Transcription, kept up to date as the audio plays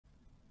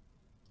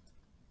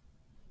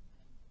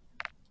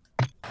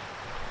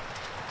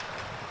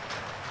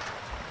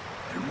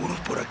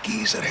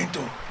aquí,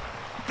 sargento.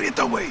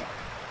 Aprieta, güey.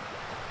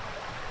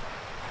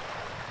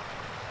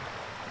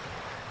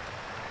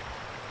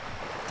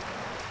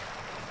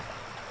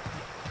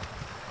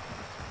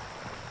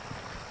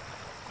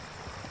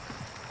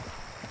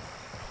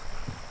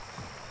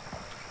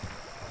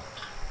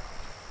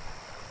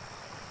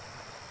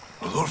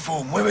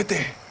 Rodolfo,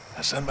 muévete.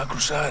 Hassan va a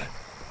cruzar.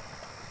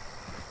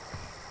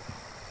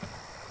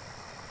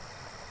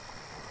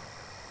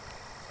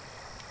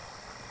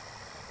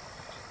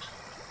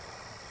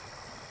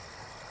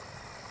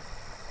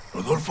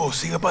 Rodolfo,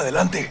 siga para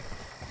adelante.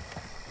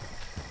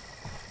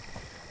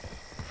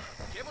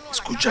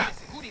 Escucha,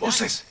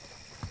 voces.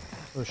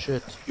 Oh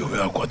shit. Yo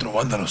veo a 4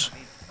 vándalos.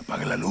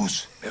 Apaga la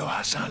luz. Veo a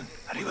Hassan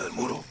arriba del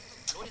muro.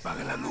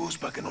 Apaga la luz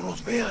para que no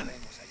nos vean.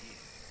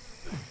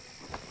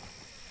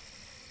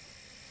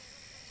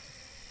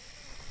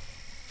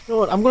 You know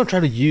what? I'm gonna try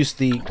to use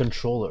the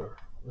controller.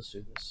 Let's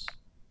do this.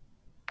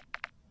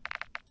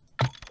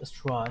 Let's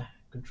try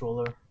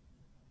controller.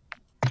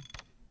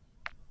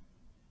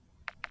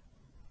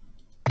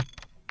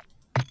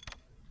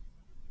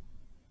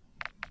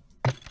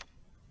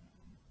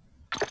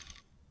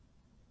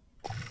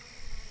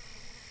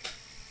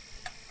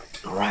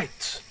 All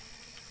right.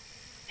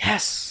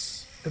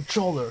 Yes,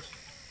 controller.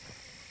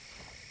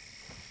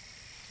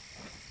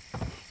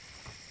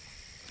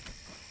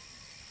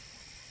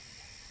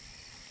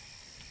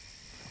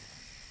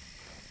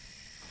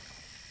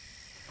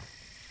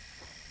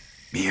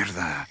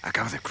 Mierda,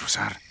 acaba de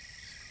cruzar.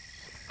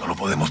 No lo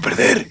podemos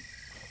perder.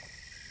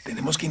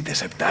 Tenemos que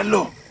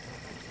interceptarlo.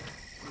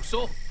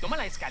 Cruzó. Toma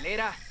la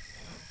escalera.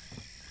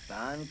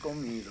 Tan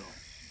comido.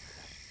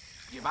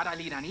 Llevar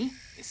al iraní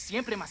es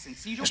siempre más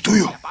sencillo. Es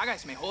tuyo. Si la paga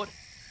es mejor.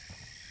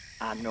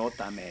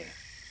 Anótame.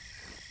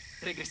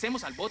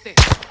 Regresemos al bote.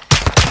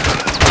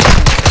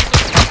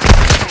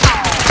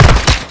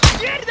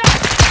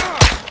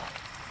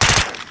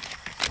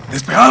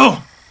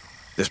 Despejado.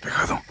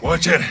 Despejado.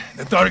 Watcher,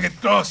 the target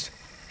crossed.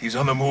 He's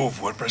on the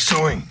move. We're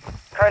pursuing.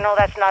 Colonel,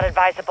 that's not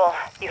advisable.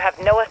 You have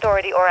no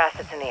authority or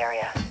assets in the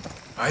area.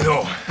 I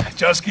know.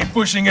 Just keep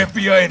pushing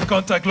FBI and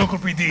contact local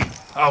PD.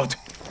 Out.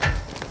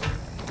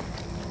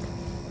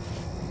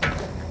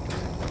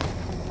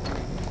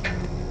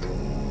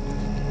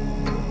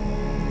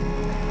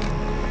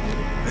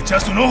 ¿Le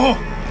echaste un ojo?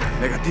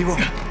 Negativo.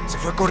 Se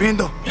fue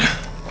corriendo.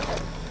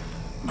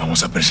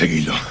 Vamos a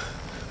perseguirlo.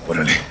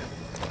 Órale.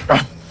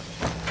 Ah.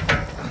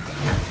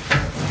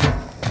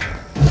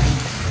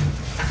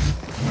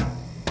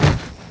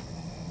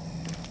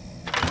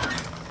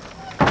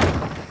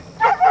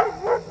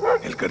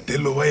 El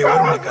cartel lo va a llevar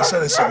a una casa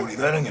de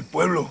seguridad en el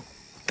pueblo.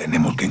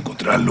 Tenemos que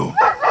encontrarlo.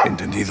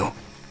 Entendido.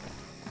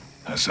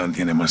 Hassan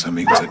tiene más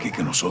amigos aquí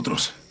que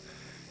nosotros.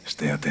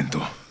 Esté atento.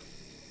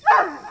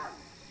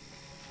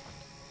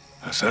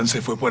 Hassan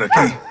se fue por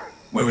aquí.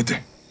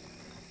 Muévete.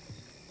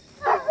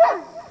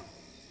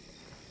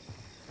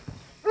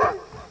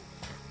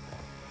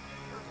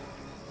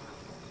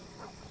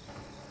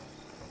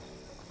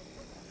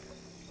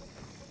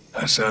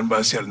 Hassan va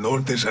hacia el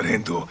norte,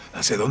 sargento.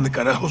 ¿Hacia dónde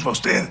carajos va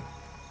usted?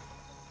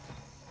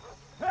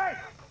 Hey!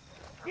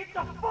 Get the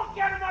fuck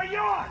out of my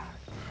yard!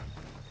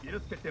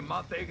 ¿Quieres que te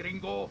mate,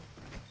 gringo?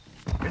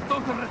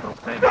 Entonces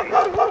retrocede.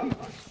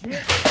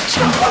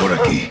 Hassan va por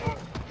aquí.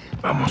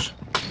 Vamos.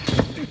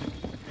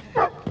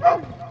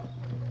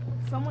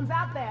 Someone's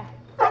out there.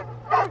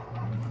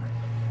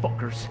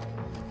 Fuckers.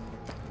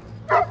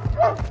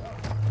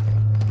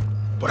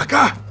 ¡Por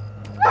acá!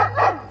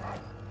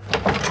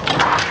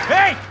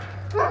 Hey!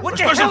 What the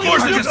Special hell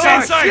are you forces doing?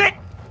 inside. Shit!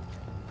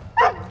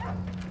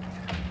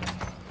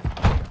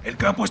 El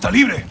campo está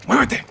libre.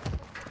 ¡Muévete!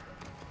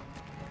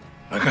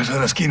 La casa de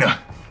la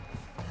esquina.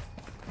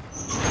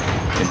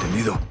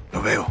 Entendido.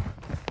 Lo veo.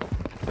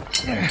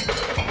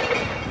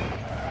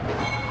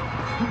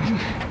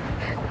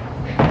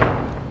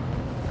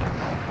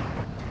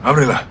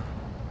 Ábrela.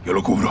 Yo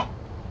lo cubro.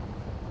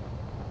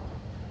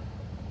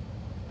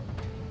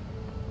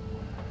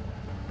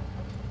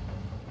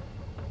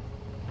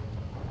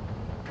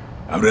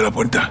 Abre la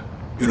puerta.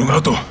 Viene un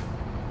auto.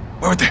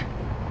 Muévete.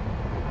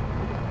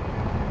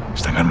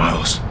 Están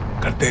armados.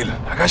 Cartel,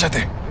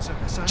 agáchate.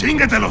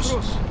 ¡Chíngatelos!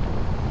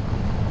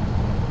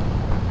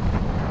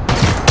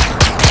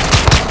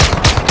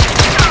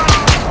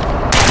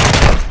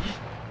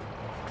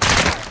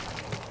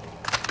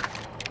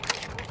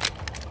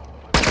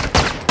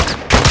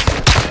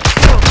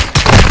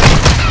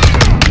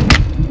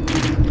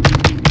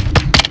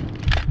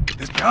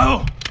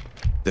 ¡Despejado!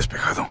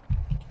 Despejado.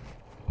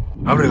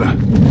 Ábrela.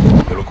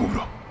 Te lo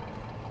cubro.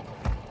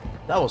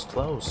 That was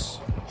close.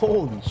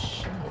 Holy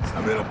shit.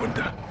 Abre la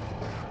puerta.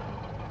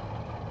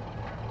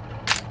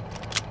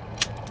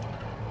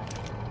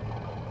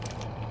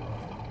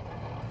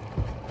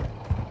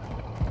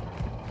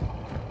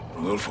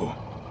 Rodolfo,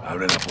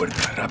 abre la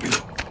puerta, rápido.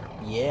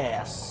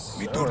 Yes.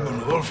 Mi sir. turno,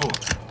 Rodolfo.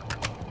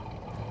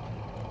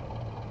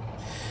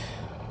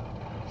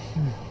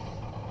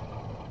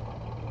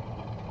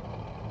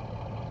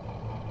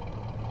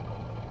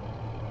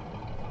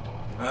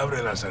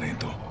 Ábrela,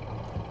 sargento.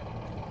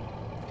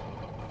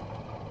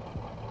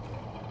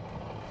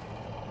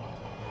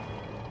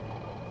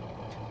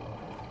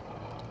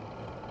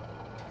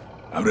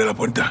 Abre la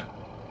puerta.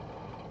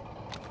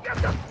 Get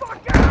the fuck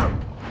out!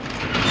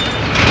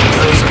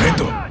 Cuidado,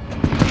 sargento.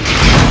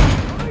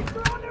 Police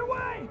are on their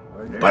way!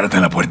 Párate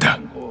en la puerta.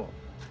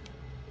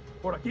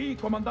 Por aquí,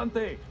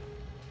 comandante.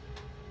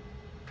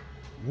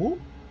 Whoop.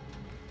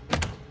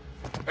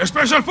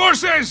 Special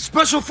Forces.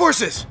 Special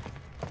Forces!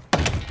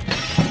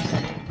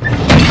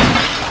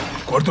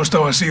 El cuarto está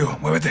vacío.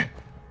 Muévete.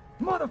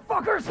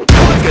 Motherfuckers!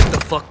 Get the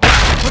fuck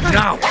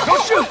now!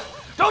 Don't shoot!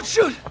 Don't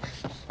shoot!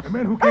 The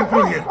men who came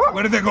through here.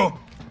 Where did they go?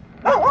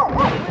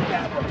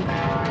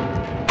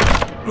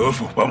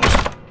 Rodolfo, vamos.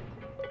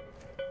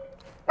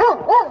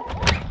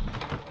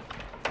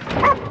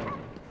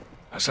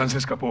 Hassan se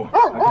escapó.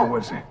 Hay que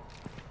moverse.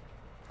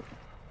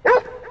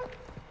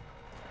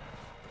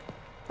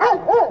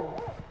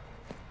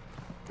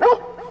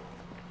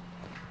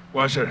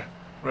 Washer,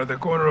 we're at the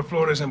corner of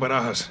Flores and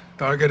Barajas.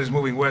 Target is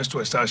moving west to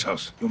a stash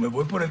house. Yo me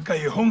voy por el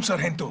callejón,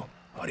 sargento.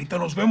 Ahorita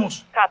nos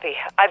vemos. Copy.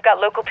 I've got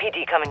local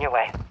PD coming your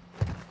way.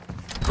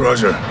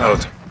 Roger,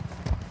 out.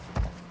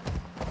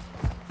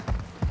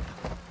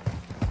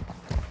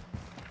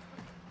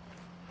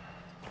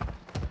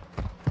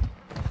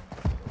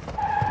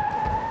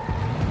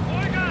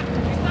 Oigan,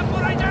 está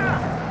por allá.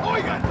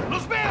 Oigan,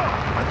 los veo.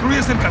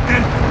 Patrullas del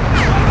cartel.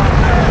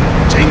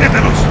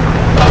 ¡Chíngatelos!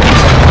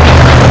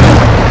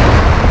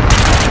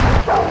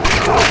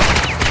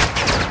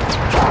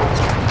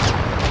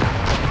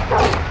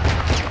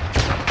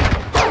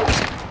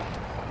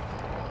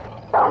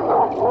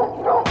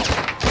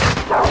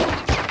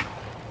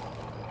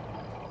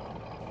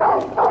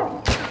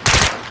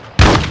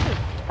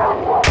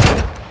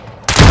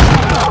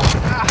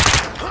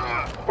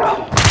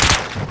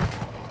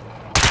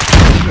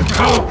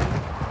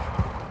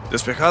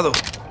 Despejado.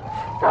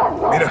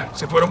 Mira,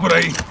 se fueron por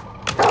ahí.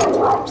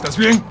 ¿Estás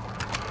bien?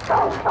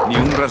 Ni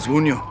un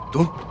rasguño.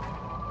 ¿Tú?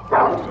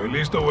 Estoy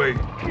listo, güey.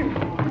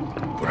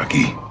 Por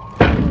aquí.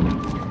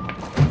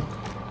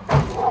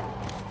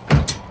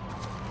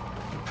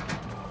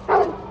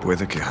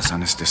 Puede que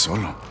Hassan esté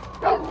solo.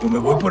 Yo me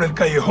voy por el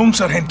callejón,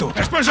 sargento.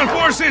 Special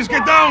Forces,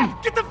 get down!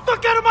 Get the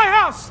fuck out of my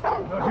house.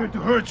 I'm not here to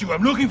hurt you.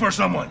 I'm looking for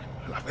someone.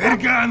 La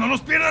verga, no los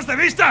pierdas de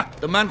vista.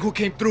 The man who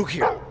came through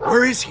here.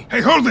 Where is he?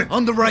 Hey, hold it.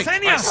 On the right.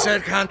 Yesenia! I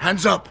said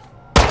hands up.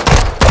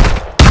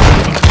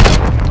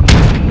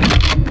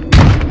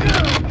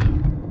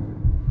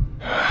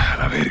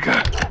 La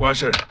verga.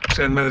 Washer,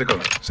 send medical.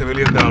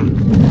 Civilian down.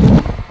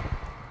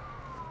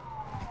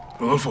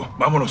 Rodolfo,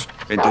 vámonos.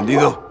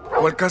 Entendido.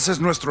 ¿Cuál casa es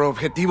nuestro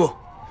objetivo?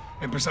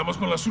 Empezamos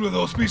con la azul de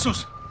 2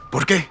 pisos.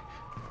 ¿Por qué?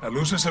 La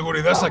luz de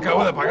seguridad se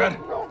acaba de apagar.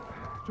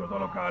 Chota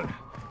local.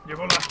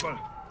 Llegó el asfal.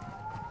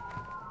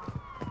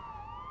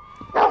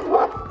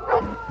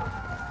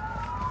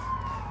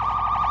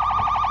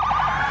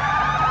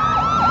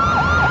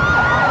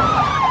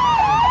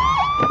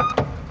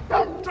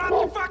 Drop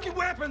your fucking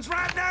weapons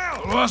right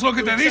now. Solo haz lo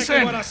que te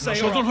dicen. What I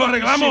say, or Nosotros I'll lo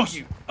fucking arreglamos. shoot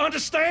you.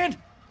 Understand?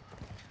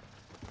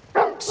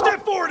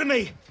 Step forward to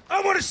me.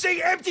 I want to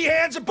see empty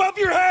hands above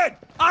your head.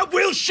 I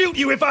will shoot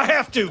you if I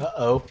have to.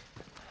 Uh-oh.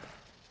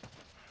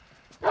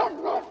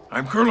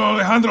 I'm Colonel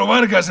Alejandro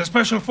Vargas, the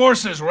Special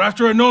Forces. We're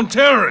after a known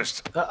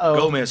terrorist. Uh-oh.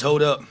 Gomez,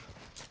 hold up.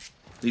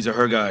 These are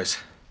her guys.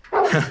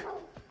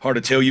 Hard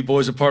to tell you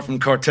boys apart from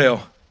the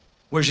cartel.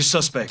 Where's your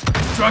suspect?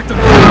 Track them.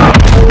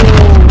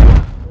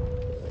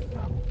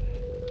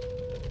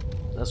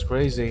 That's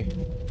crazy.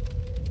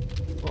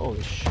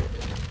 Holy shit.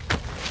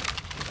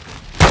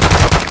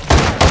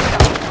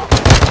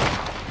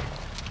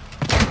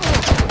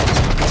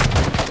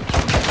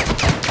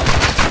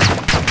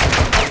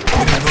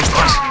 Tienen 2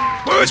 más.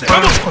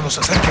 Disparamos cuando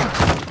se acerquen.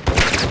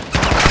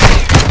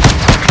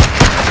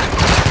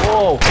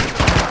 Whoa.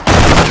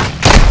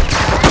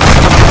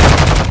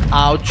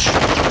 Ouch.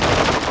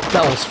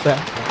 That was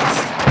fast.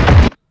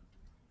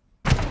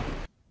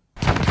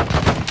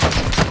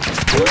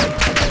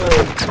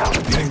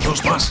 Tienen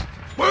 2 más.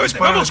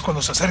 Disparamos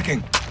cuando se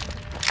acerquen.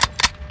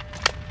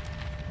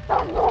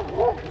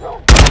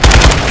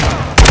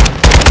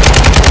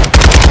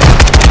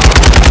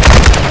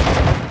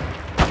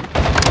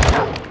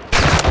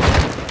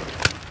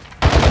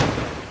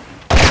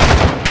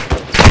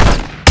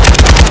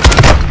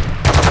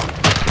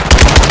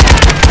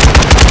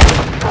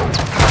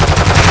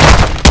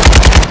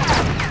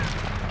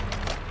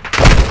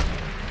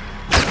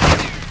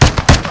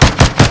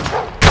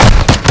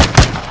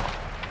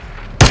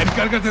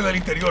 Encárgate del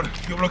interior.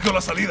 Yo bloqueo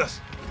las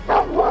salidas.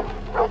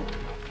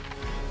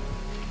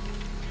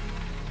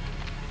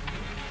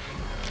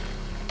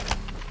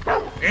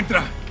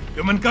 Entra.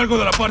 Yo me encargo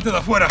de la parte de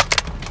afuera.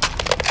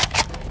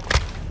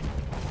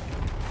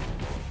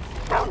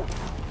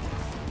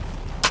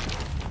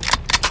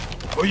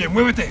 Oye,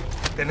 muévete.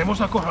 Tenemos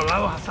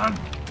acorralado a Hassan.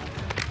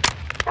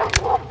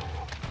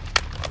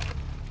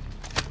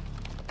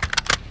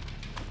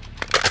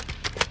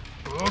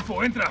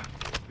 Rodolfo, entra.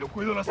 Yo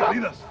cuido las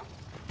salidas.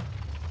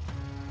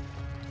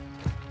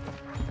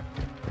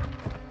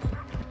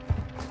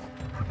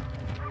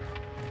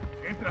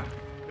 Entra.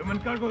 Yo me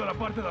encargo de la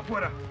parte de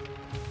afuera.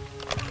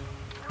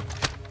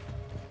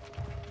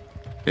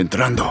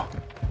 Entrando.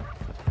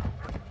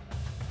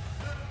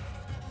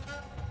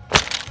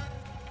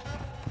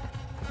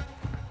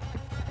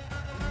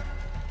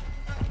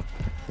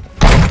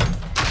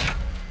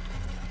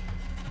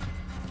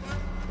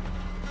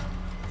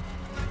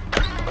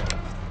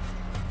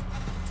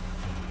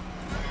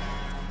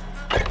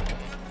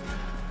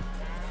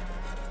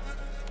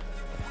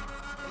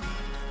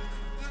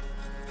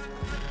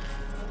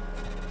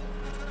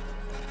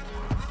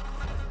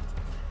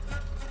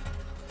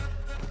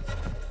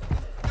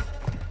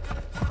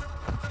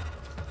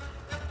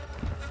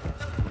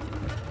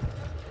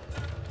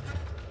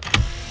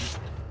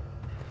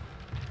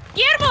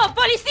 ¡Alto!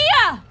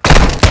 ¡Policía!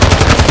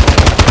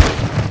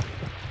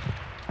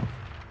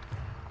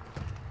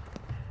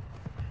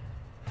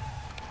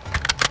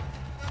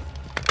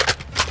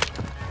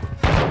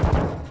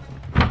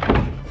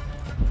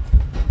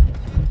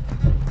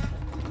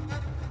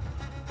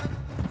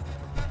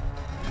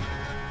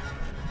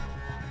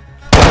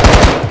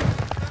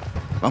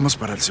 Vamos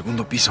para el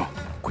segundo piso.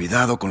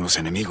 Cuidado con los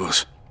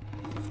enemigos.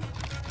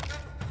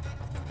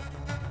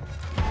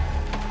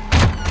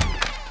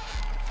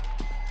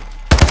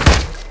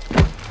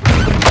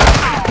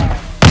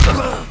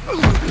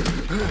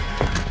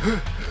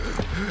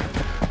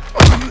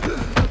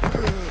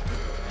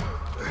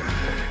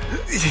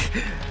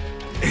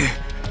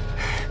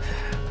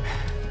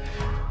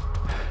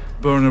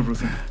 Burn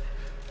everything.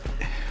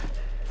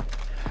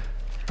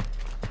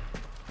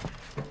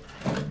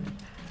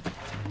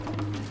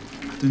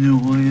 Do you know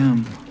who I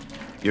am?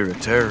 You're a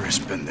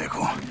terrorist,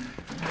 pendejo.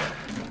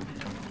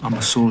 I'm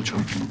a soldier.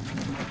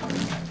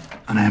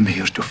 And I am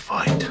here to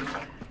fight.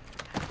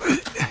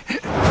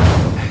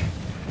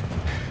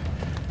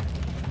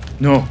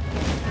 No.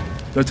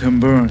 Let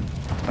him burn,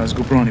 as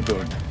Gobrani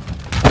burned.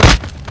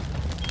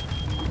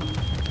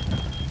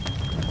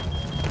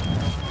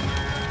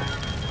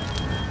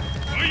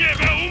 Oye,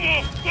 veo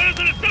humo. ¿Cuál es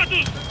el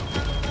estatus?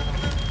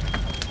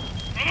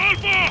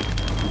 ¡Rodolfo!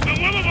 ¡Me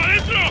muevo para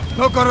adentro!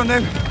 No,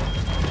 coronel.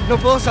 No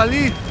puedo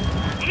salir.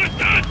 ¿Dónde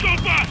estás,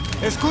 compa?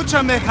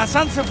 Escúchame,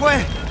 Hassan se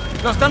fue.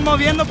 Lo están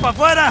moviendo para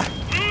afuera.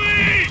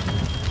 ¡Rudy!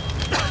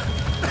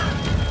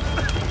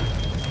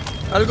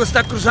 Algo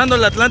está cruzando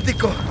el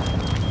Atlántico.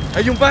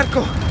 Hay un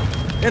barco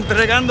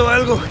entregando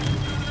algo.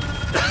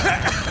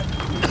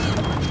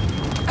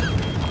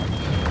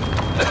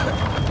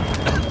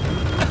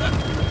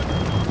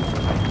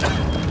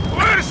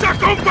 ¡Fuerza,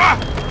 compa!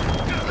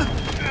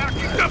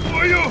 ¡Aquí te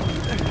apoyo!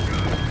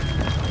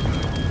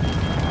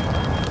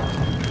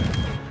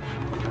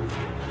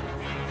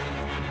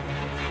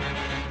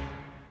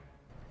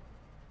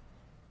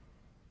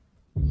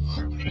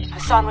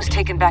 Hassan was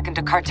taken back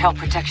into cartel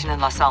protection in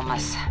Las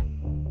Almas.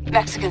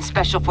 Mexican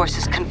Special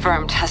Forces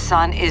confirmed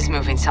Hassan is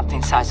moving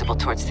something sizable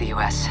towards the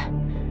U.S.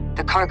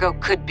 The cargo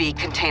could be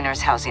containers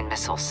housing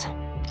missiles.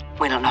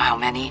 We don't know how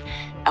many,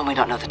 and we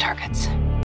don't know the targets.